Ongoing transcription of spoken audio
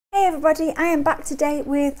everybody, I am back today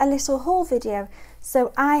with a little haul video.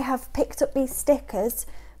 So I have picked up these stickers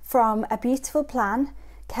from ABeautifulPlan.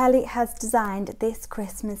 Kelly has designed this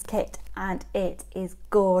Christmas kit and it is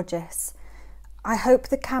gorgeous. I hope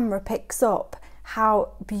the camera picks up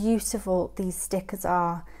how beautiful these stickers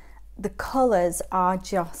are. The colours are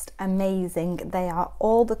just amazing. They are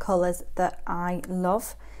all the colours that I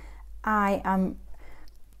love. I am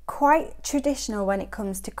quite traditional when it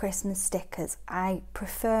comes to Christmas stickers. I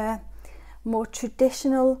prefer more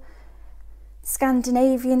traditional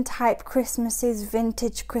Scandinavian type Christmases,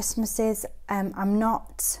 vintage Christmases. I'm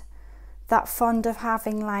not that fond of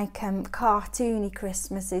having like cartoony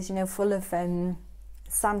Christmases, you know, full of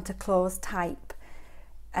Santa Claus type.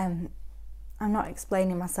 I'm not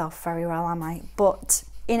explaining myself very well, am I? But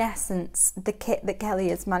in essence, the kit that Kelly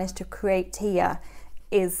has managed to create here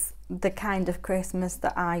is the kind of Christmas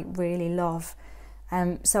that I really love.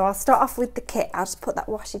 So I'll start off with the kit. I'll just put that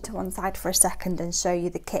washi to one side for a second and show you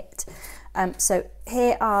the kit. So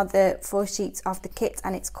here are the 4 sheets of the kit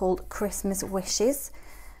and it's called Christmas Wishes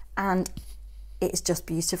and it's just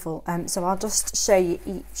beautiful. So I'll just show you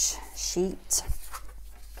each sheet.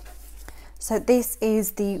 So this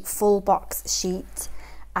is the full box sheet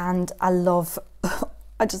and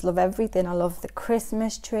I just love everything. I love the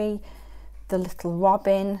Christmas tree, the little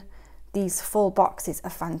robin. These full boxes are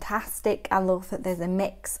fantastic. I love that there's a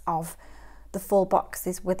mix of the full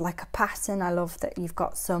boxes with like a pattern. I love that you've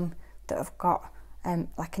got some that have got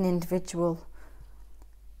like an individual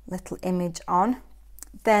little image on.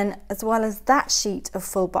 Then as well as that sheet of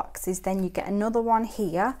full boxes, then you get another one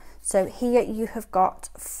here. So here you have got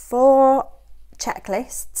 4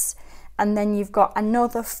 checklists and then you've got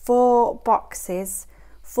another 4 boxes,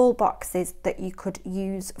 full boxes that you could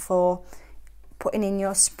use for putting in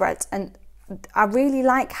your spread. And I really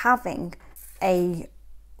like having a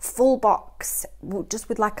full box just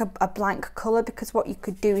with like a blank colour, because what you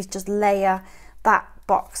could do is just layer that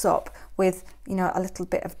box up with, you know, a little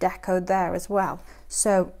bit of deco there as well.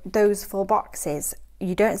 So those full boxes,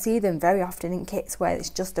 you don't see them very often in kits where it's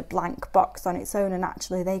just a blank box on its own, and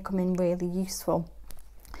actually they come in really useful,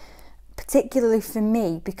 particularly for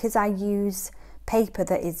me because I use paper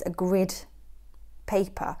that is a grid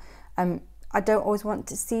paper. I don't always want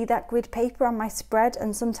to see that grid paper on my spread,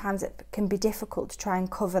 and sometimes it can be difficult to try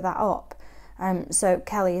and cover that up. So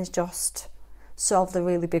Kelly has just solved a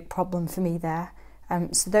really big problem for me there.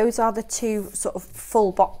 So those are the 2 sort of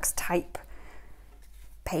full box type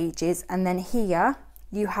pages, and then here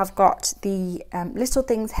you have got the little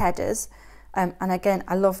things headers. And again,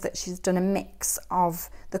 I love that she's done a mix of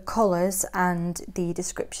the colours and the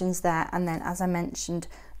descriptions there, and then as I mentioned,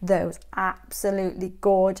 those absolutely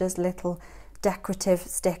gorgeous little decorative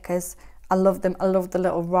stickers. I love them. I love the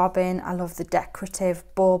little robin. I love the decorative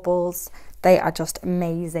baubles. They are just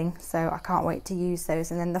amazing, so I can't wait to use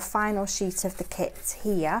those. And then the final sheet of the kit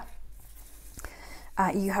here,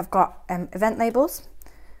 you have got event labels,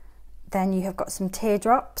 then you have got some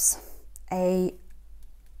teardrops, a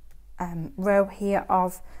row here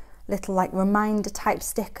of little like reminder type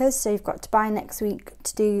stickers, so you've got to buy next week,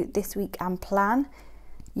 to do this week and plan.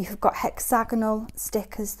 You've got hexagonal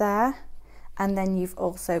stickers there, and then you've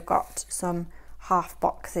also got some half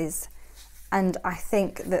boxes, and I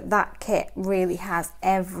think that that kit really has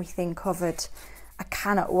everything covered. I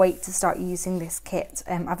cannot wait to start using this kit.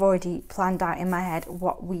 I've already planned out in my head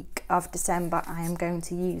what week of December I am going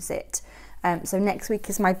to use it. So next week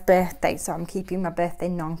is my birthday, so I'm keeping my birthday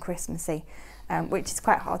non-Christmassy, which is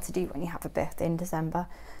quite hard to do when you have a birthday in December.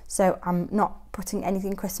 So I'm not putting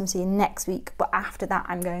anything Christmassy in next week, but after that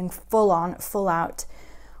I'm going full on, full out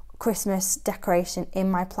Christmas decoration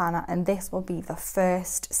in my planner, and this will be the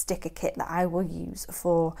first sticker kit that I will use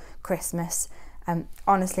for Christmas.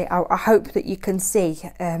 Honestly, I hope that you can see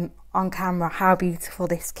on camera how beautiful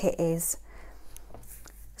this kit is.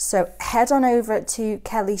 So head on over to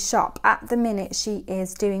Kelly's shop. At the minute she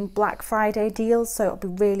is doing Black Friday deals, so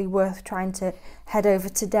it'll be really worth trying to head over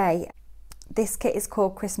today. This kit is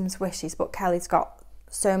called Christmas Wishes, but Kelly's got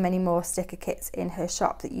so many more sticker kits in her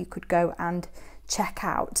shop that you could go and check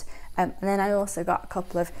out. And then I also got a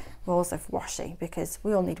couple of rolls of washi, because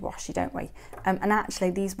we all need washi, don't we? And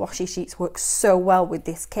actually these washi sheets work so well with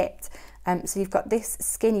this kit. So you've got this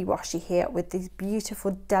skinny washi here with these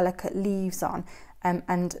beautiful delicate leaves on,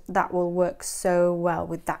 and that will work so well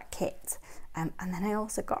with that kit. And then I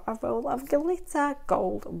also got a roll of glitter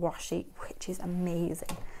gold washi, which is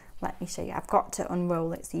amazing. Let me show you. I've got to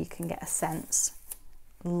unroll it so you can get a sense.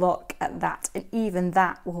 Look at that, and even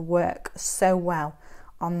that will work so well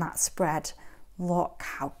on that spread. Look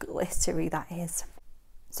how glittery that is.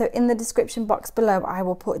 So in the description box below, I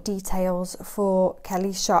will put details for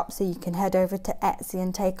Kelly's shop so you can head over to Etsy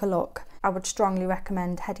and take a look. I would strongly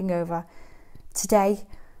recommend heading over today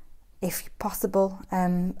if possible.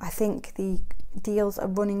 I think the deals are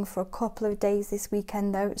running for a couple of days this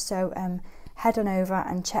weekend though, so head on over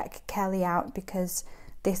and check Kelly out because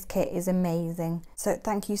this kit is amazing. So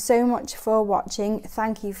thank you so much for watching.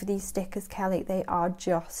 Thank you for these stickers, Kelly. They are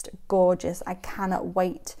just gorgeous. I cannot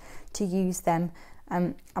wait to use them.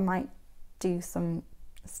 I might do some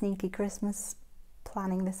sneaky Christmas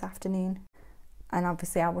planning this afternoon, and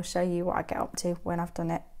obviously I will show you what I get up to when I've done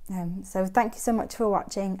it. So thank you so much for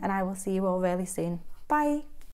watching, and I will see you all really soon. Bye.